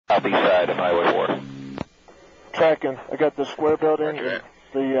Southeast side of Highway 4. Tracking. I got the square building and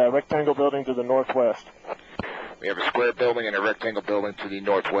the rectangle building to the northwest. We have a square building and a rectangle building to the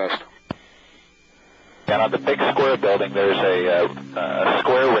northwest. And on the big square building, there's a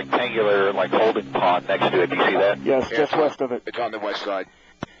square rectangular, like, holding pond next to it. Do you see that? Yes, Yeah, just west of it. It's on the west side.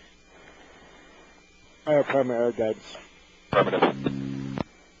 Primary air guidance. Affirmative.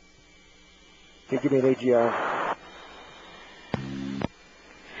 Okay, give me an AGR.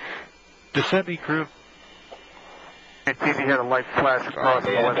 Descending crew. And TV had a light flash across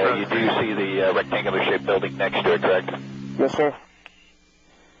the west And you do see the rectangular shaped building next to it, correct? Yes, sir.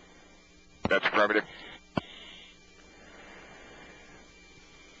 That's affirmative.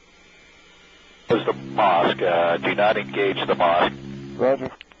 Is the mosque. Do not engage the mosque. Roger.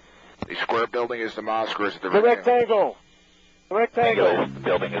 The square building is the mosque, or is it the The rectangle? rectangle. The rectangle. The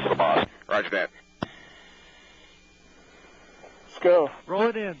building is the mosque. Roger that. Let's go. Roll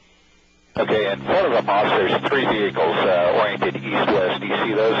it in. Okay, in front of the mosque, there's 3 vehicles oriented east-west. Do you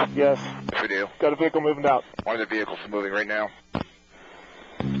see those? Yes. Yes, we do. Got a vehicle moving out. One of the vehicles is moving right now.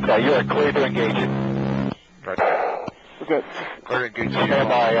 You are clear to engage it. Roger. We're good. Clear to engage. Stand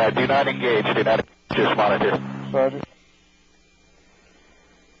by. Do not engage. Do not just monitor. Roger.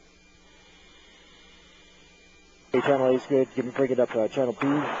 Okay, channel A is good. Bring it up to channel B.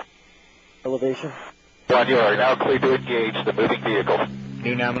 Elevation. John, you are now clear to engage the moving vehicle.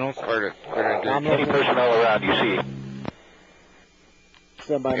 New nominals. Clear to engage. Any personnel around you see?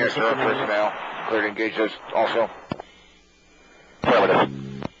 Stand by. Yes, sir. Personnel. Clear to engage those also. Affirmative.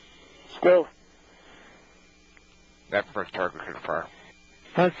 Let's go. That first target could fire.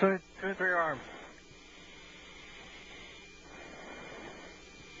 That's 2 and 3 arms.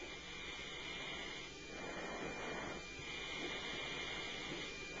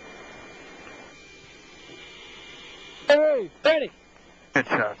 Hey, ready. Good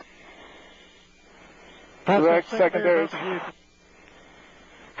shot. Direct secondaries.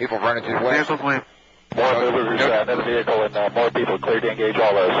 People running to the west. Vehicles leave. More movers in the vehicle and more people clear to engage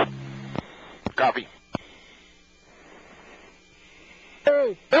all those. Copy.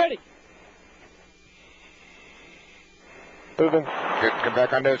 Hey, ready. Moving. Good. Come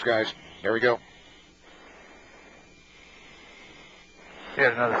back on those guys. There we go.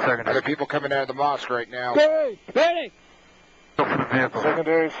 Yeah, another secondary. Other people coming out of the mosque right now. Hey, ready. Go for the vehicle.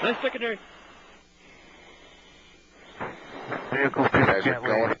 Secondaries. Nice secondary. Vehicles, people Guys are can't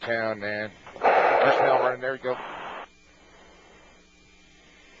going leave. to town, man. Personnel running. There we go.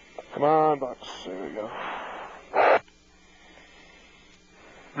 Come on, box. There we go.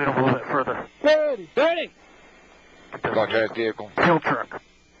 Lead them a little bit further. Ready. Ready. Go to that vehicle. Kill truck.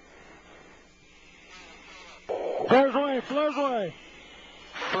 Flares away. Flares away.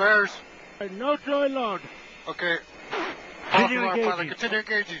 Flares. No joy load. Okay. Continue engaging. Continue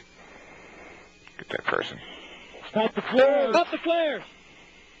engaging. Get that person. Stop the flares. Stop the flares.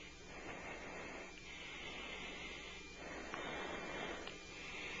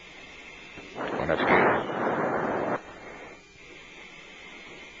 Oh, that's good.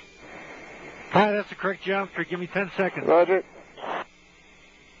 Hi, that's the correct geometry. Give me 10 seconds. Roger.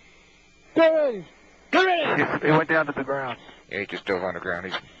 Get ready. Get ready. He went down to the ground. Yeah, he just dove on the ground.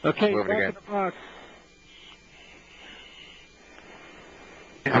 He's Okay, moving back again. in the box.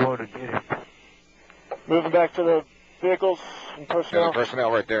 He's loaded. Get him. Moving back to the vehicles and There's personnel. the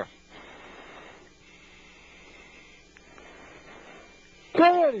personnel right there. Get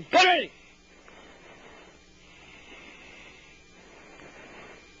ready. Get ready.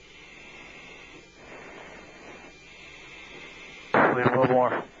 Lead him a little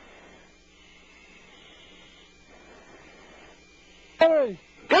more. Get ready.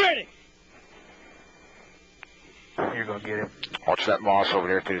 Get ready. You're going to get him. Watch that moss over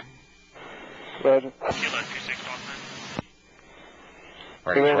there, too. Roger.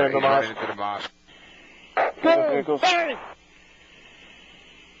 Right, Come in he's in the running mosque. into the mosque. Get vehicles. Get ready.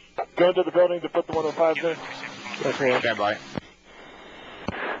 Go into the building to put the 105s in. Yes, ma'am. Stand by.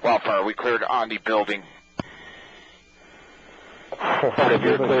 Wildfire, we cleared on the building. If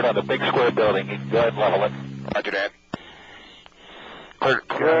you're cleared on the big square building, you can go ahead and level it. Roger that. Clear on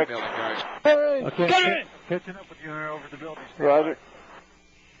the Correct. building, guys. Hey, Okay, get ready. catching up with you over the building. Stand Roger.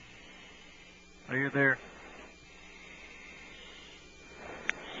 by. Are you there?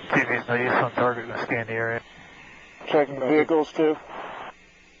 TV's no use on target. Going to scan the area. Checking the vehicles too.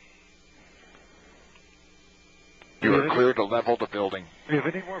 You are cleared to level the building. Do you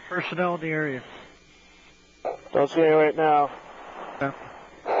have any more personnel in the area? Don't see any right now. No.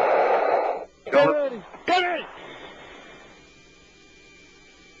 Get ready. Get ready.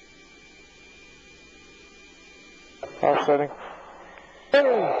 Offsetting. Get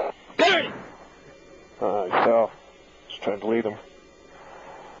ready. just trying to lead them.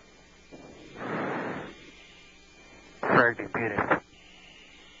 Fragged him, beat him.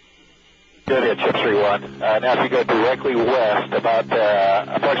 Good hit, Chip 3-1. Now if you go directly west, about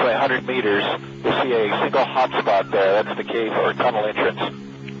approximately 100 meters, you'll see a single hot spot there. That's the cave or tunnel entrance.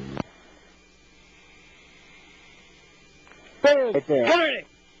 Right there.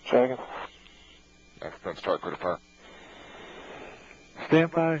 Checking. Let's start with the fire.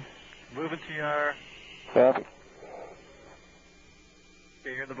 Stand by. Moving TR. Copy.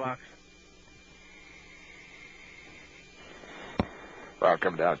 Okay, you're in the box. Round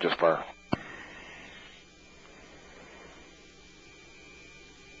coming down, just fire.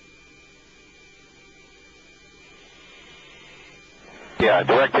 Yeah,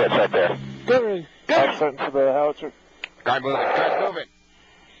 direct hits right there. Good. Offsetting for the howitzer. Guy moving.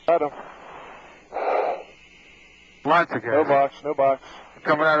 Got him. Lots of guys. No box, no box.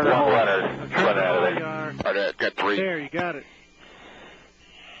 Coming out of the One hole. runner out of there. All right, got 3. There, you got it.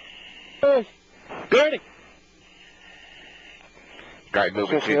 Dirty. Guy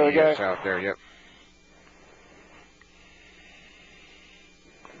moving Just to the other guy? the south there, yep.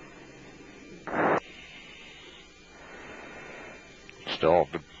 Still,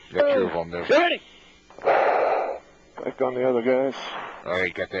 got 2 of them there. Dirty. Back on the other guys. Oh,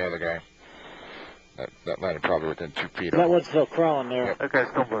 you got the other guy. That landed probably within 2 feet of That him. one's still crawling there. Yep. That guy's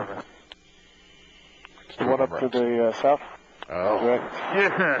still moving. The one up to the south. Oh. Direct.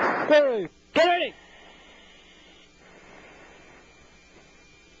 Yes. Dirty.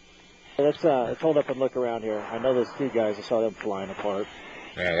 Let's hold up and look around here. I know there's 2 guys. I saw them flying apart.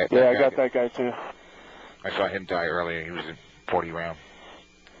 Yeah, I got that guy too. I saw him die earlier. He was in 40 round.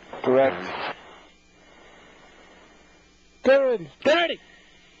 Direct. Dirty. That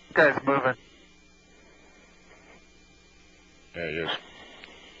guy's moving. There he is.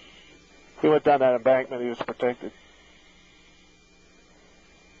 He went down that embankment. He was protected.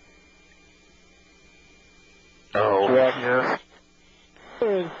 Oh. Direct.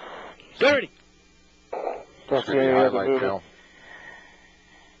 Yes. Dirty. Don't see any other highlight movement. film.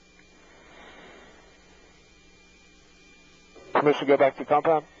 Permission to go back to the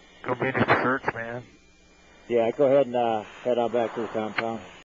compound? Go meet his search, man. Yeah, go ahead and head on back to the compound.